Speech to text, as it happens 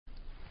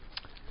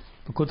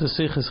Pekut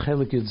HaSicha is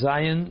Chelik Yud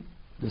Zayin,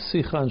 the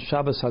Sicha on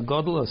Shabbos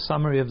HaGodol, a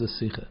summary of the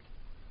Sicha.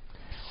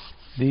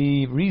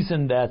 The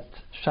reason that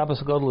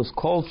Shabbos HaGodol is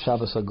called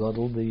Shabbos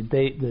HaGodol,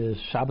 the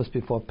Shabbos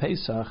before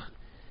Pesach,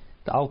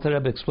 the Alter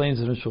Rebbe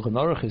explains in Shulchan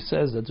Aruch. He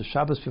says that the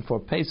Shabbos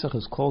before Pesach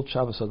is called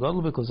Shabbos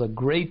HaGodol because a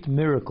great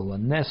miracle, a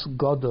Nes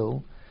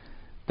Godol,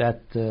 that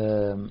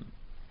the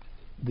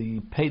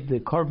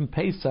Korban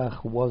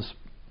Pesach was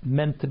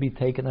meant to be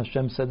taken.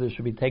 Hashem said it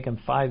should be taken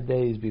 5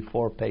 days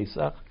before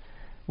Pesach,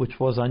 which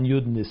was on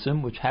Yud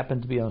Nisim, which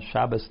happened to be on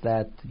Shabbos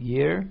that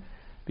year,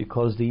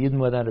 because the Yidden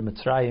went out of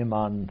Mitzrayim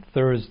on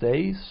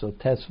Thursday, so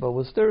Tesva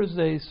was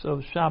Thursday,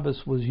 so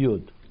Shabbos was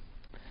Yud.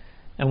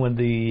 And when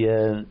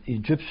the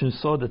Egyptians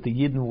saw that the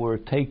Yidden were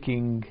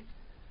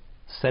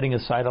setting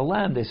aside a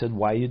lamb, they said,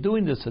 "Why are you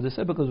doing this?" So they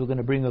said, "Because we're going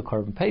to bring a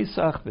Korban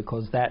Pesach,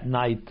 because that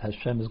night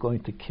Hashem is going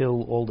to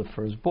kill all the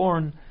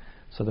firstborn."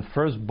 So the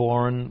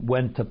firstborn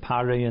went to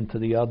Parei and to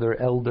the other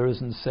elders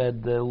and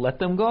said, "Let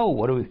them go.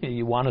 What do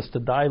you want us to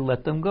die?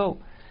 Let them go."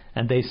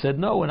 And they said,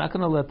 "No, we're not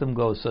going to let them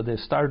go." So they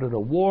started a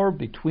war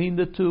between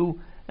the two,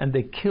 and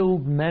they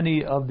killed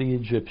many of the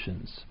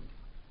Egyptians.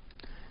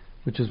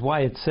 Which is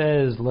why it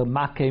says,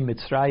 "Lemake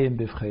Mitzrayim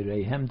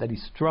b'vchereihem," that he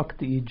struck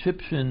the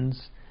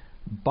Egyptians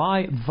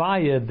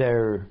via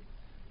their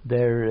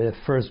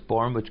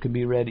firstborn, which can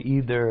be read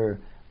either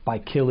by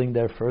killing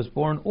their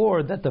firstborn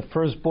or that the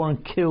firstborn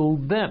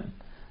killed them.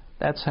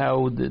 That's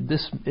how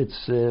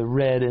it's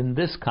read in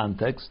this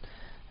context.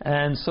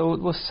 And so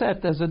it was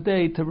set as a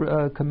day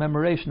to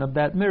commemoration of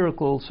that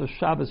miracle, so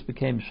Shabbos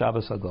became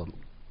Shabbos HaGodol.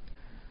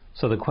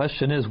 So the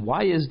question is,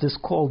 why is this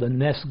called a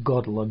Nes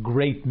Godel, a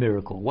great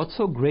miracle? What's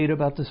so great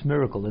about this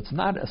miracle? It's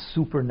not a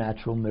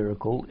supernatural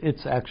miracle.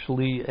 It's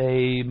actually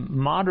a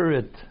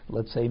moderate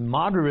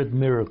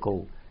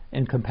miracle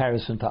in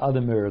comparison to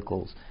other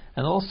miracles.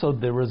 And also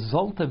the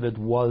result of it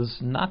was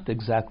not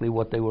exactly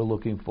what we were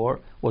looking for.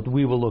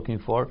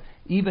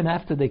 Even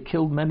after they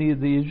killed many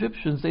of the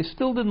Egyptians, they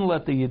still didn't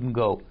let the Yidden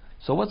go.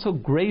 So what's so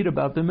great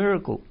about the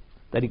miracle?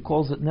 That he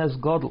calls it Nes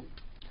Godel.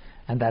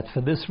 And that for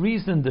this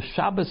reason the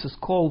Shabbos is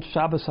called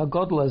Shabbos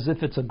HaGodol, as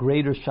if it's a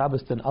greater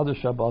Shabbos than other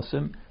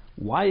Shabbosim.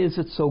 Why is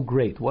it so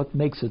great? What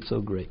makes it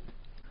so great?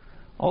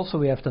 Also,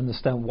 we have to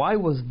understand, why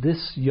was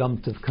this Yom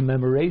Tov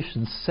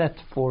commemoration set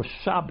for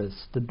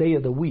Shabbos, the day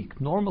of the week?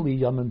 Normally,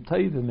 Yom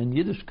Tovim in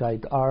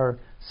Yiddishkeit are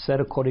set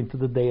according to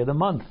the day of the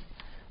month.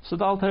 So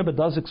the Alter Rebbe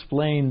does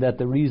explain that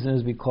the reason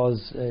is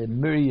because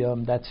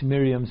Miriam's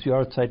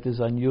Yartzeit is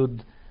on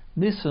Yud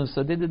Nisan,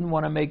 so they didn't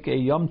want to make a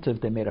Yom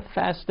Tov. They made a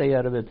fast day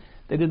out of it.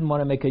 They didn't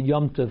want to make a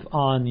Yom Tov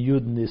on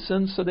Yud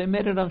Nisan, so they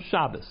made it on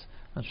Shabbos.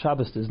 On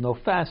Shabbos there's no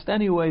fast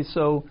anyway,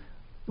 so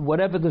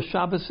whatever the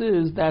Shabbos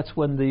is, that's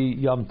when the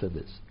Yom Tov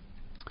is.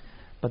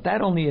 But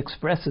that only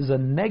expresses a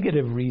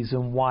negative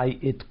reason why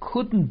it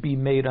couldn't be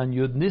made on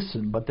Yud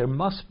Nisan, but there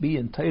must be,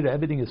 in Torah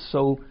everything is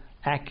so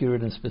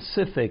accurate and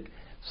specific,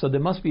 so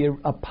there must be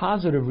a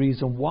positive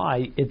reason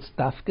why it's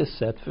dafka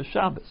set for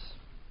Shabbos.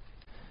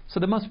 So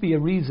there must be a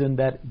reason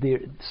that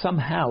the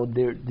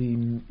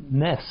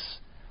Nes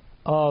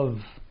of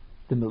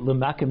the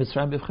Lemake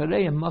Mitzrayim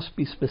b'vchereihem must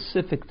be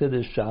specific to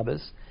this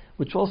Shabbos,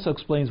 which also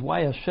explains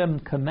why Hashem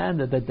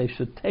commanded that they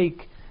should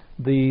take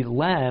the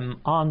lamb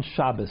on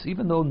Shabbos,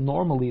 even though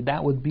normally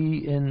that would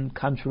be in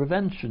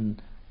contravention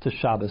to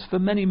Shabbos for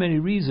many, many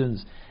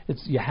reasons.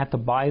 You had to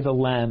buy the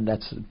lamb,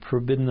 that's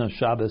forbidden on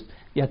Shabbos.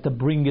 You had to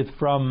bring it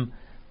from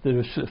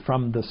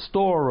the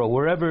store or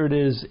wherever it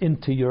is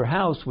into your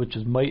house,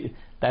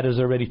 that is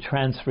already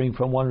transferring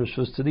from one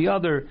rishus to the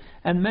other,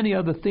 and many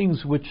other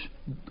things which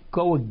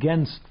go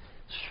against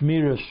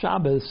Shmira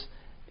Shabbos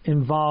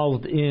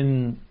involved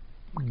in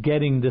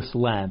getting this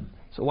lamb.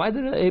 So why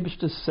did the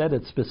Eibishter set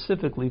it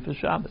specifically for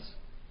Shabbos?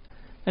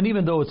 And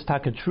even though it's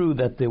taka true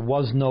that it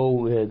was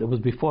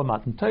before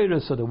Matan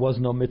Torah, so there was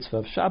no mitzvah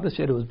of Shabbos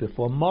yet, it was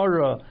before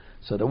Mara,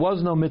 so there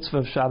was no mitzvah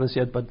of Shabbos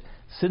yet, but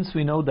since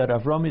we know that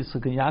Avram,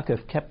 Yitzchak, and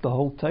Yaakov kept the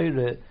whole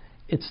Torah,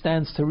 it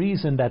stands to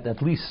reason that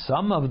at least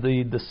some of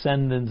their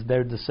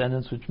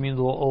descendants, which means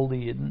all the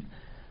Yidden,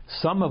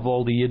 some of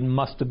all the Yidden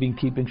must have been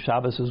keeping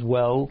Shabbos as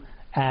well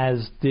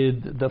as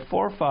did the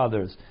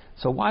forefathers.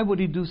 So why would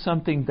he do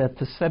something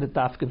to set it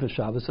dafka for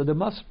Shabbos? So there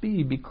must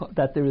be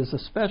that there is a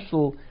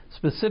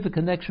specific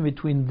connection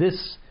between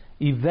this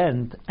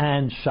event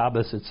and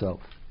Shabbos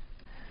itself.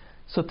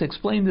 So to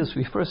explain this,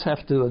 we first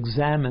have to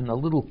examine a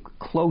little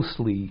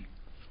closely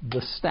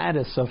the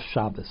status of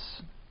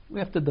Shabbos. We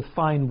have to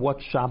define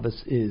what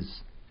Shabbos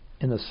is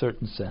in a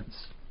certain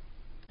sense.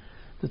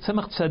 The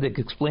Tzemach Tzedek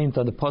explained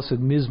on the pasuk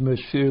Mizmor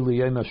Shir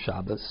L'Yom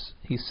Shabbos.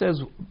 He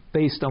says,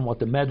 based on what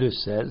the Medrash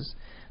says,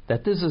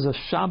 that this is a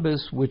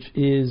Shabbos which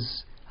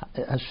is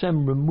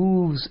Hashem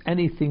removes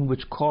anything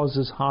which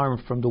causes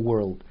harm from the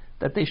world,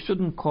 that they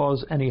shouldn't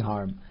cause any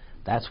harm.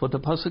 That's what the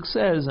pasuk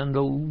says, and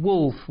the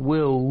wolf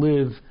will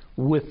live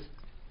with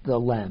the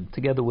lamb,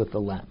 together with the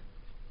lamb.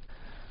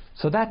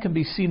 So that can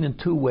be seen in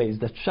two ways.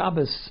 That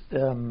Shabbos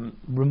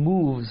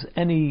removes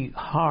any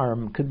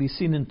harm could be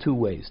seen in two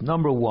ways.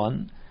 Number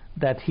one,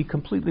 that he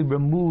completely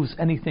removes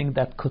anything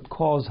that could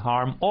cause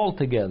harm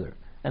altogether.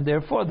 and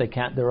therefore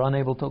they're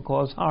unable to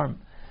cause harm.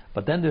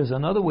 But then there's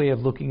another way of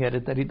looking at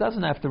it, that he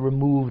doesn't have to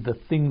remove the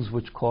things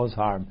which cause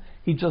harm.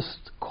 He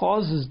just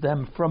causes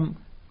them from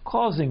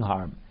causing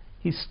harm.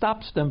 He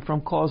stops them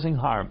from causing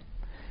harm.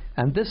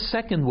 And this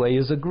second way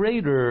is a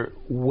greater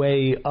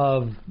way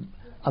of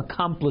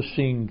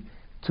accomplishing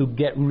to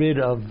get rid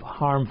of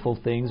harmful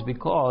things,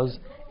 because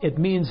it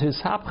means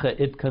his hapcha,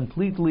 it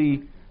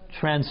completely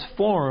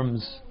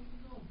transforms.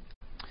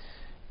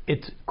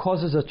 It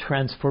causes a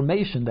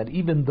transformation that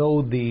even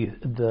though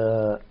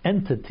the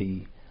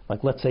entity,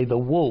 like let's say the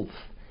wolf,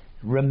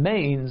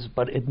 remains,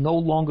 but it no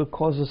longer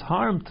causes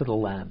harm to the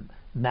lamb.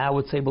 Now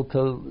it's able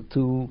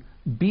to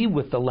be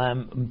with the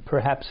lamb,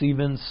 perhaps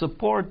even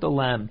support the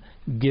lamb,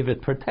 give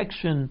it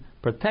protection,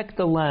 protect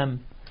the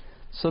lamb.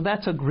 So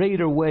that's a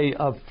greater way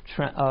of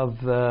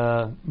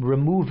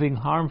removing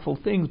harmful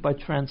things, by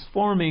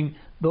transforming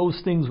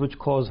those things which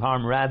cause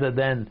harm rather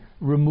than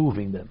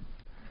removing them.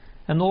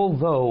 And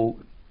although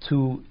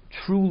to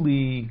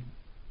truly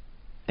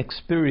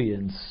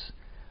experience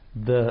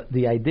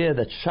the idea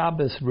that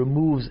Shabbos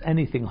removes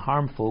anything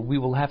harmful, we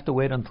will have to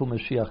wait until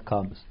Mashiach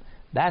comes.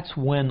 That's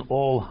when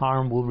all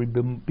harm will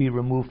be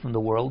removed from the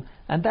world,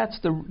 and that's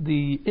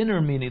the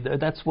inner meaning.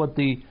 That's what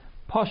the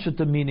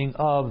Pashut meaning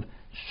of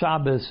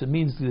Shabbos. It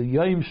means the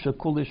Yom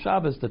Shekul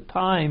Shabbos, the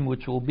time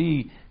which will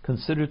be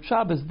considered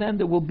Shabbos. Then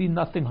there will be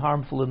nothing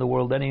harmful in the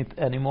world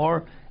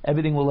anymore.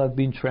 Everything will have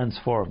been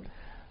transformed.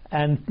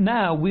 And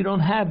now we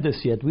don't have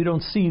this yet. We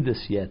don't see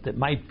this yet. It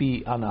might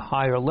be on a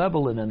higher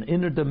level in an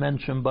inner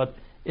dimension, but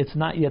it's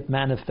not yet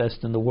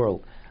manifest in the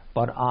world.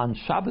 But on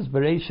Shabbos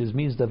Bereishis,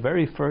 means the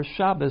very first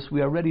Shabbos,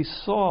 we already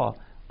saw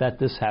that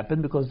this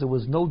happened, because there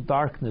was no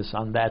darkness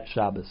on that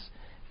Shabbos.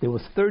 There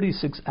was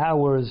 36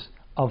 hours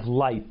of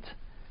light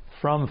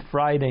from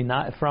Friday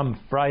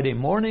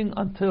morning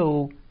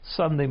until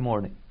Sunday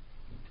morning.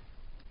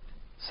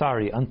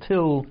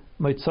 Until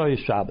Motzei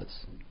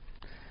Shabbos.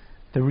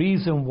 The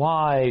reason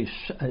why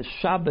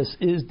Shabbos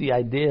is the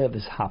idea of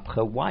his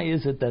hapcha, why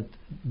is it that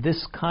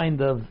this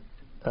kind of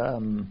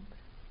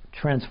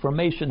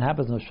transformation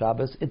happens on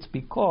Shabbos? It's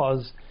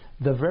because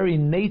the very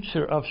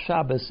nature of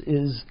Shabbos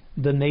is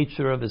the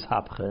nature of his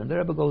hapcha. And the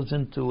Rebbe goes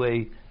into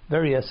a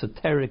very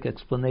esoteric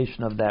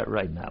explanation of that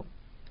right now.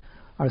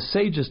 Our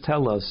sages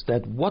tell us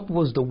that what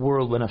was the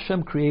world, when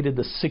Hashem created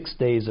the 6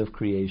 days of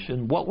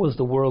creation, what was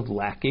the world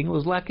lacking? It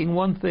was lacking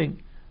one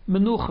thing,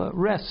 menucha,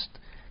 rest.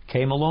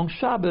 Came along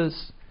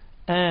Shabbos,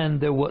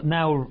 and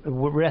now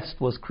rest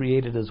was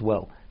created as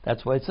well.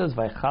 That's why it says,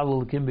 Vaychal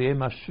Elokim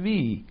b'yom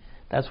hashvi.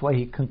 That's why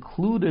he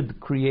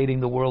concluded creating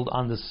the world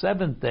on the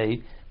 7th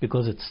day,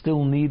 because it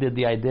still needed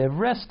the idea of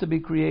rest to be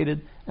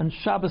created, and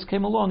Shabbos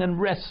came along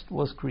and rest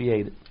was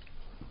created.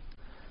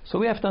 So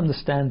we have to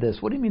understand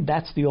this. What do you mean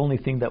that's the only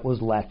thing that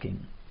was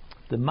lacking?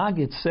 The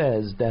Maggid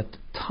says that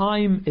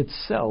time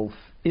itself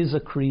is a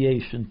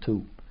creation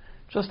too.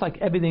 Just like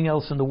everything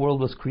else in the world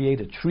was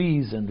created,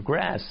 trees and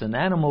grass and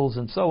animals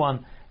and so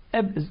on,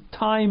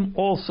 time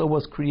also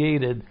was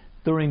created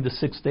during the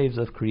 6 days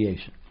of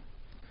creation.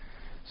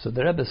 So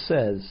the Rebbe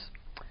says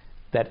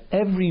that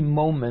every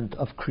moment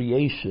of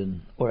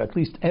creation, or at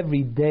least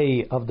every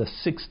day of the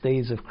 6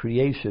 days of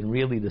creation,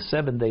 really the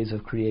 7 days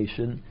of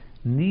creation,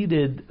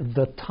 needed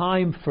the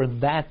time for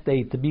that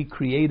day to be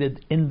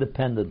created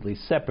independently,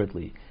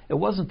 separately. It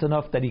wasn't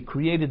enough that he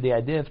created the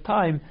idea of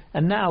time,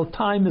 and now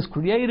time is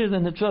created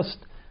and it just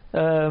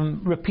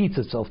repeats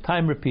itself.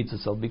 Time repeats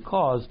itself,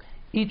 because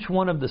each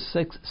one of the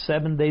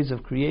 7 days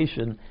of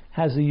creation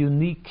has a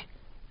unique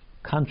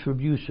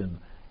contribution.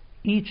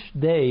 Each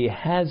day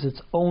has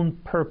its own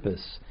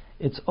purpose,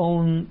 its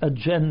own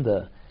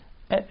agenda.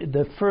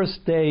 The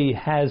first day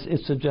has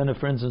its agenda.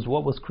 For instance,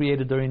 what was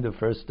created during the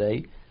first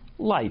day?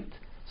 Light.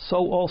 So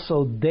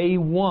also day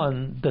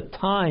one, the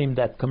time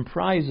that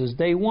comprises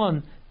day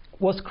one,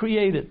 was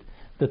created.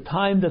 The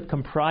time that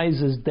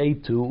comprises day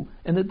two,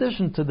 in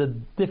addition to the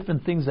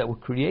different things that were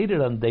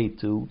created on day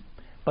two,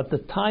 but the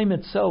time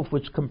itself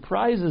which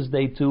comprises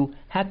day two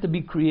had to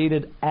be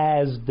created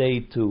as day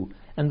two.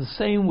 And the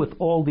same with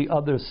all the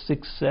other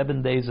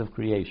 6-7 days of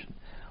creation.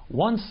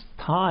 Once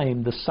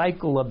time, the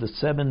cycle of the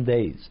 7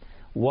 days,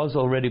 was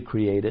already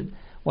created,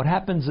 what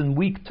happens in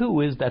week 2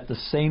 is that the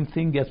same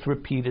thing gets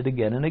repeated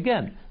again and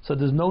again. So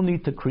there's no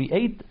need to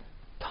create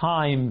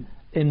time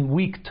in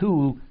week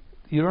 2.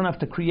 You don't have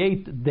to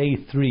create day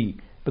 3,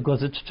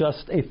 because it's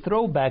just a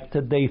throwback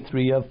to day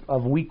 3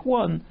 of week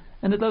 1,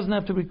 and it doesn't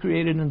have to be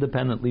created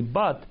independently.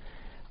 But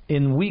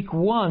in week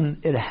 1,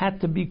 it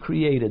had to be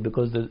created,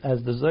 because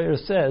as the Zohar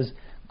says,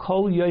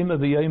 Kol yoyma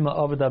v'yoyma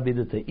avad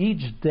avidata.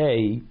 Each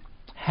day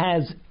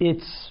has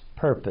its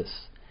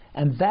purpose,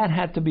 and that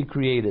had to be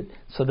created.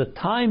 So the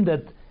time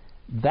that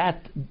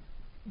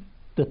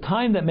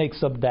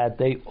makes up that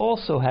day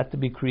also had to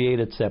be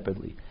created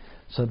separately.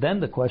 So then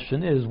the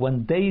question is,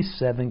 when day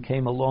 7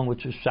 came along,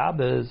 which is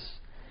Shabbos,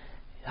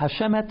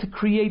 Hashem had to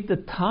create the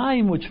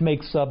time which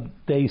makes up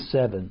day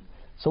 7.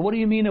 So what do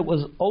you mean it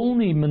was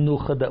only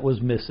Menucha that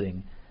was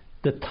missing?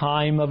 The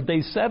time of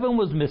day 7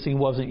 was missing,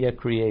 wasn't yet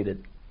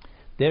created.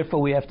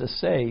 Therefore we have to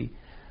say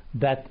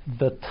that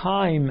the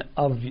time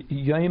of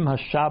Yom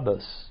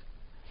HaShabbos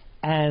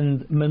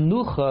and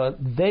Menucha,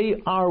 they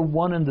are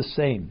one and the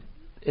same.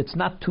 It's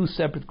not two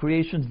separate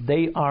creations,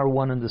 they are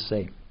one and the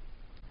same.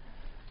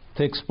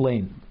 To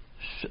explain,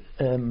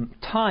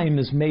 time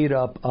is made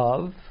up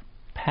of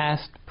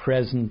past,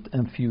 present,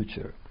 and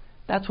future.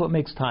 That's what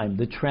makes time.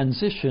 The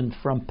transition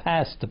from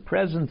past to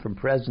present, from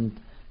present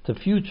to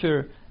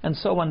future, and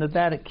so on,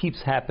 that it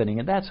keeps happening.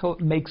 And that's how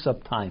it makes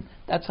up time.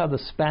 That's how the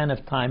span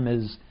of time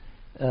is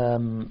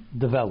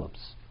develops.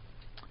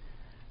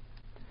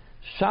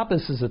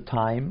 Shabbos is a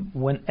time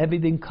when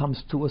everything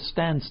comes to a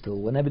standstill,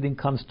 when everything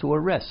comes to a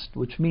rest,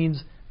 which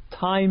means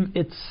time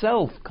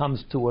itself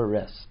comes to a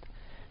rest.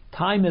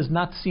 Time is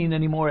not seen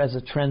anymore as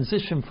a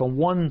transition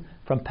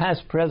from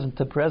past, present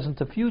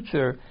to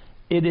future.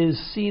 It is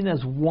seen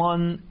as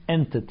one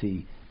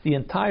entity. The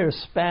entire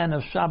span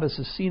of Shabbos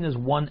is seen as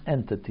one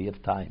entity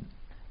of time,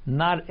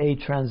 not a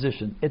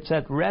transition. It's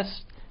at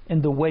rest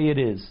in the way it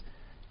is.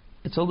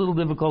 It's a little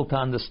difficult to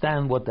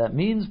understand what that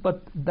means,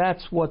 but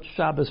that's what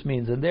Shabbos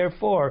means. And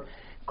therefore,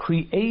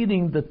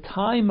 creating the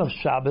time of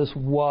Shabbos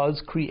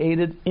was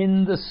created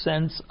in the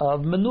sense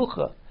of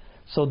Menucha.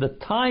 So the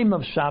time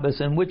of Shabbos,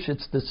 in which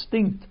it's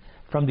distinct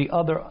from the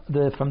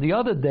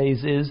other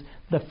days, is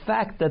the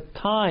fact that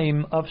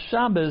time of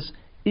Shabbos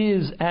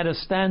is at a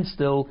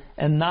standstill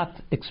and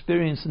not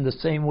experienced in the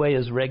same way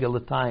as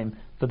regular time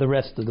for the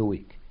rest of the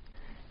week.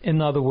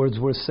 In other words,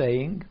 we're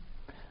saying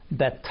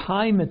that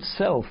time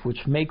itself,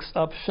 which makes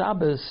up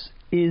Shabbos,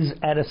 is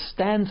at a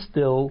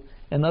standstill.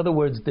 In other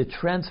words, the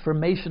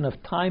transformation of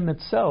time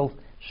itself,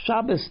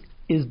 Shabbos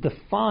is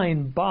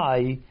defined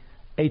by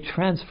a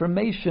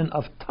transformation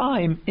of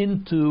time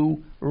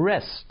into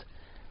rest.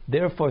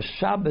 Therefore,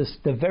 Shabbos,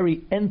 the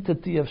very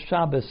entity of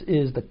Shabbos,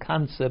 is the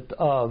concept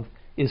of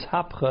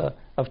ishapcha,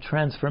 of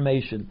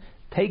transformation,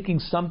 taking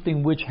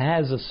something which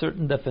has a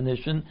certain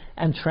definition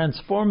and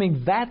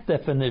transforming that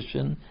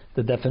definition,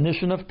 the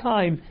definition of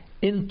time,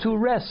 into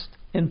rest,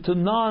 into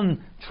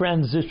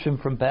non-transition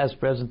from past,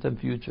 present, and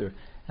future.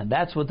 And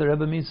that's what the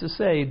Rebbe means to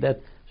say,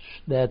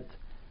 that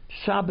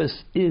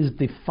Shabbos is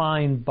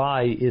defined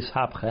by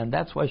ishapcha, and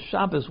that's why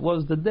Shabbos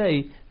was the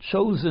day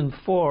chosen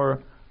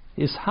for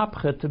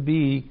ishapcha to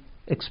be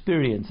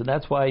experienced. And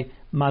that's why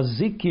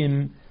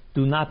mazikim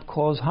do not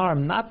cause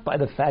harm, not by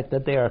the fact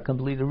that they are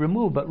completely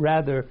removed, but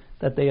rather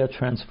that they are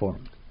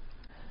transformed.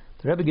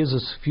 The Rebbe gives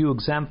us a few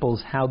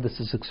examples how this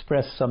is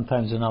expressed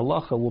sometimes in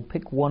halacha. We'll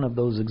pick one of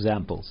those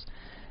examples.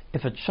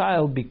 If a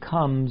child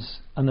becomes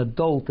an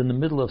adult in the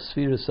middle of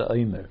Sfiras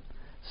HaOmer,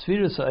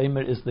 Sfiras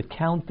HaOmer is the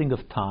counting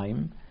of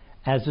time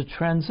as it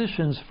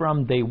transitions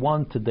from day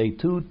 1 to day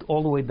 2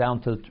 all the way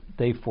down to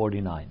day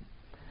 49.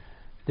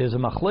 There's a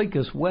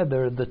machlokes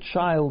whether the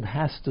child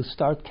has to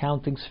start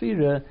counting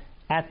Sfira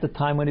at the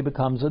time when he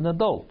becomes an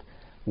adult.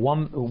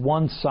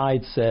 One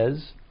side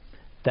says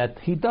that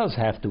he does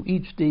have to.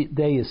 Each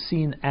day is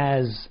seen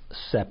as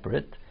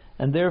separate,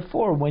 and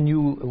therefore when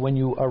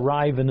you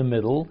arrive in the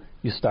middle,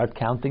 you start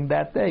counting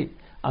that day.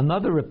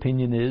 Another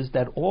opinion is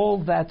that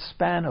all that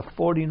span of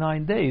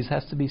 49 days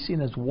has to be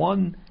seen as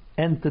one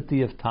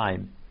entity of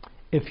time.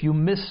 If you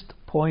missed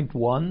point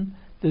 1,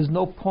 there's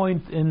no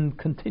point in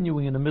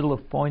continuing in the middle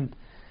of point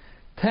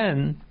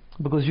 10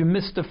 because you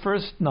missed the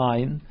first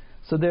 9,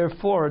 so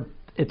therefore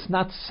it's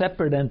not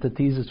separate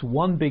entities, it's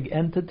one big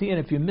entity, and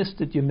if you missed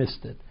it, you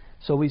missed it.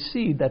 So we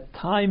see that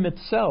time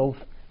itself,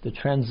 the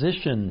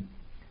transition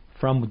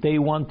from day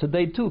 1 to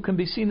day 2, can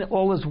be seen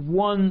all as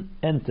one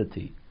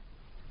entity.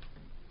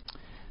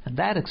 And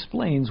that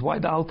explains why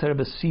the Alter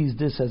Rebbe sees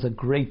this as a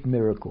great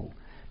miracle.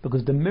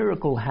 Because the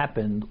miracle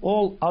happened,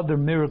 all other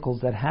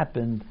miracles that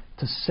happened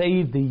to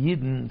save the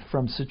Yidden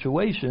from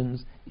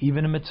situations,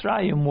 even in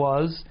Mitzrayim,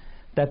 was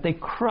that they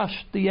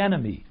crushed the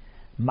enemy.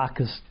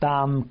 Makas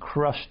Dam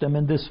crushed them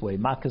in this way.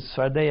 Makas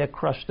Sardeya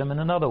crushed them in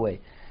another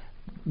way.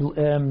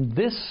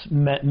 This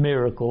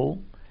miracle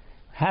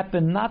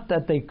happened not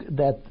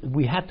that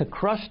we had to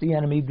crush the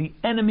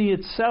enemy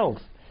itself,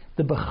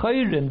 the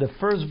Bechayrim, the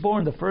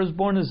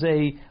firstborn is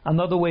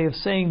another way of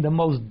saying the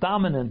most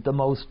dominant, the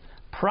most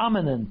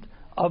prominent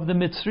of the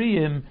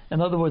Mitzrayim.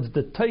 In other words,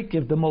 the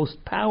Teikiv, the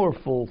most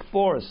powerful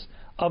force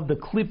of the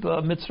Klippa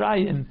of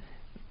Mitzrayim,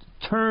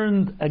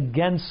 turned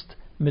against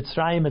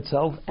Mitzrayim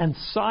itself and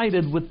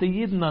sided with the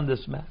Yidden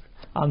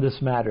on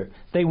this matter.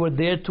 They were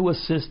there to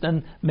assist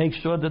and make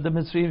sure that the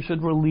Mitzrayim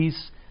should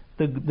release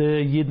the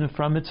Yidden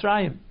from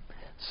Mitzrayim.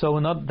 So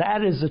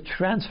that is a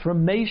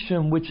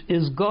transformation which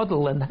is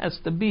Godel and has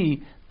to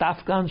be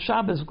Tafkan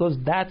Shabbos, because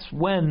that's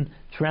when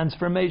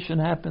transformation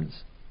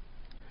happens.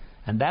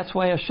 And that's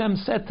why Hashem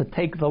said to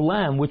take the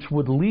lamb, which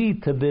would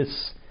lead to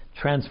this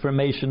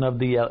transformation of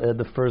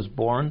the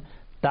firstborn,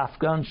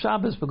 Tafkan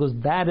Shabbos, because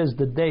that is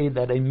the day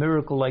that a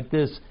miracle like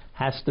this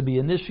has to be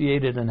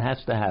initiated and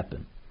has to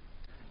happen.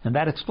 And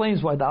that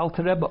explains why the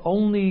Alter Rebbe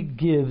only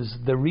gives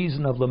the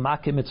reason of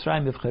Lemake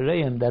Mitzrayim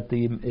V'Chereim, that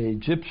the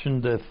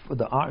Egyptian,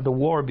 the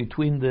war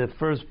between the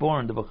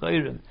firstborn, the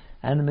Bechayrim,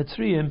 and the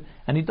Mitzrayim,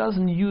 and he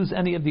doesn't use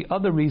any of the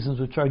other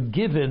reasons which are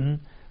given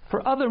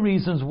for other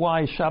reasons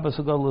why Shabbos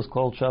HaGadol is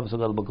called Shabbos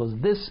HaGadol, because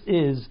this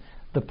is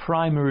the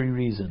primary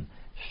reason.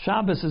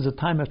 Shabbos is a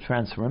time of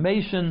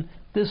transformation.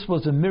 This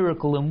was a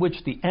miracle in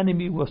which the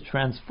enemy was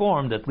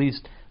transformed, at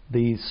least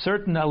the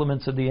certain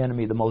elements of the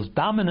enemy, the most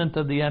dominant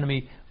of the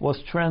enemy,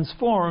 was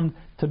transformed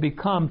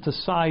to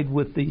side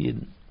with the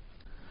Yidden.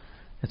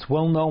 It's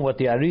well known what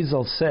the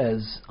Arizal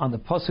says on the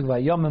Pasuk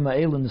Vayomim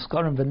Ha'elu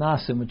Niskarim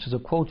V'Nasim, which is a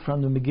quote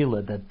from the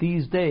Megillah, that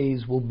these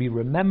days will be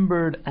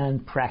remembered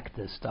and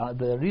practiced.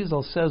 The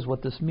Arizal says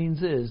what this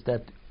means is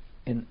that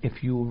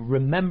if you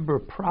remember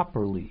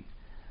properly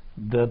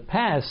the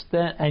past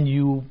and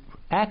you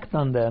act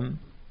on them,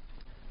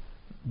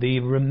 the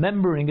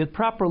remembering it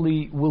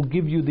properly will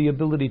give you the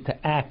ability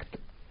to act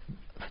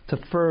to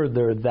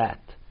further that.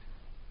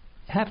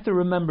 You have to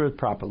remember it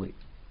properly.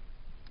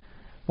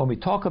 When we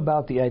talk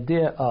about the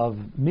idea of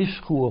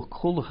Mishchu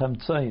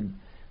Kulchem Tzayin,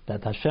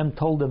 that Hashem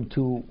told them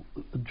to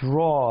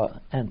draw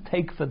and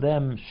take for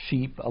them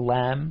sheep, a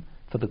lamb,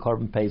 for the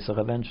Korban Pesach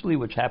eventually,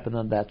 which happened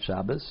on that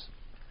Shabbos.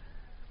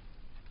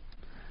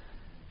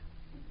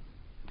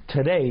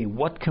 Today,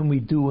 what can we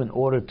do in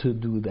order to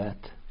do that?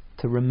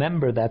 To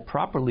remember that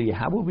properly,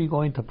 how are we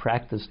going to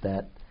practice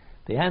that?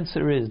 The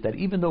answer is that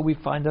even though we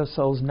find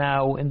ourselves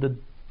now in the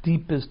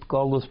deepest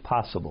golus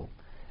possible,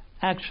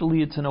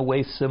 actually it's in a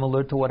way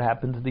similar to what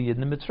happened to the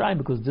Yidden in Mitzrayim,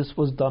 because this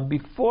was done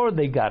before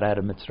they got out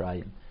of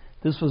Mitzrayim.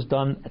 This was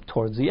done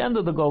towards the end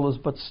of the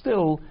golus, but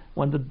still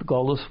when the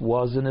golus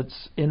was in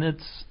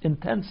its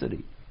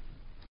intensity.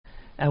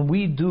 And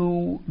we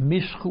do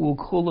Mishchu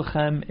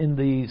Kulchem in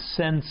the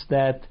sense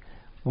that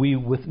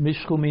with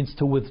Mishchu means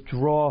to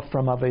withdraw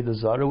from Avodah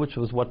Zarah, which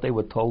was what they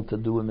were told to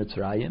do in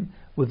Mitzrayim.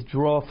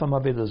 Withdraw from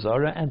Avodah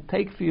Zarah and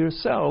take for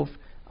yourself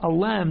a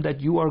lamb that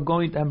you are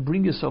going to, and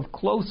bring yourself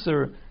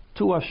closer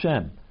to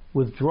Hashem.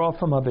 Withdraw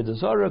from Avodah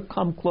Zarah,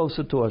 come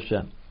closer to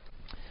Hashem.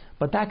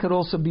 But that could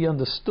also be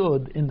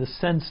understood in the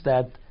sense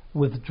that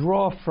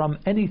withdraw from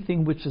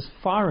anything which is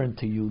foreign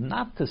to you.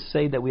 Not to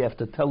say that we have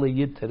to tell a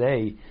Yid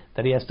today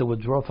that he has to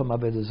withdraw from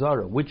Avodah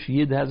Zarah. Which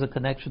Yid has a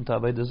connection to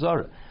Avodah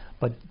Zarah?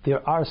 But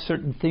there are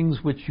certain things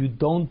which you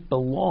don't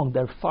belong,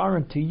 they're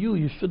foreign to you,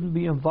 you shouldn't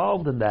be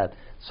involved in that.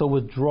 So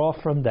withdraw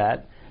from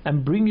that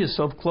and bring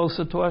yourself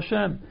closer to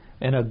Hashem.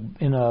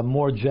 In a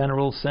more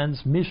general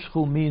sense,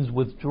 Mishchu means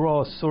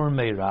withdraw sur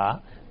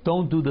meira,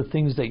 don't do the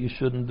things that you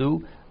shouldn't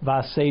do.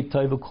 V'asei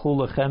tov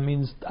v'chulachem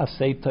means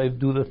asei tov,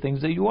 do the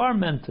things that you are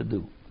meant to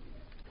do.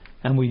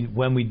 And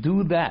when we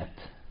do that,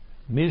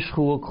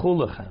 Mishchu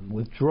Kulchem,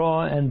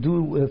 withdraw and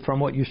do from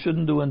what you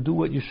shouldn't do and do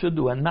what you should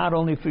do, and not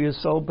only for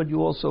yourself, but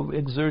you also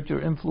exert your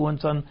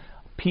influence on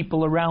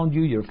people around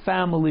you, your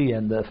family,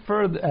 and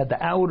the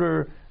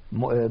outer,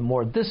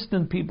 more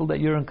distant people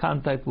that you're in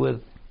contact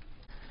with.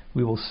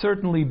 We will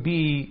certainly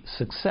be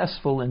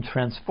successful in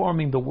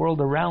transforming the world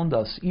around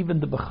us,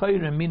 even the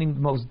Bechayrim, meaning the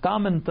most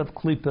dominant of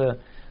Klippa,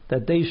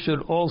 that they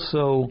should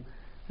also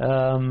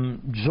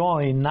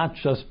join, not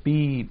just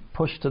be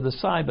pushed to the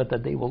side, but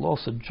that they will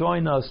also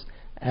join us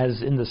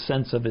as in the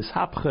sense of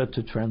Ishapcha,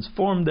 to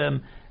transform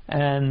them,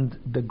 and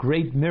the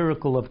great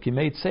miracle of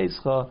Kimei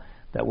Tzeitzcha,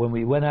 that when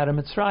we went out of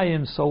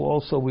Mitzrayim, so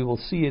also we will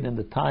see it in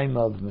the time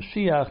of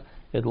Mashiach.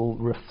 It will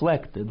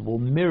reflect, it will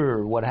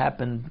mirror what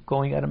happened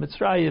going out of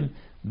Mitzrayim.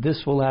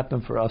 This will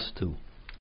happen for us too.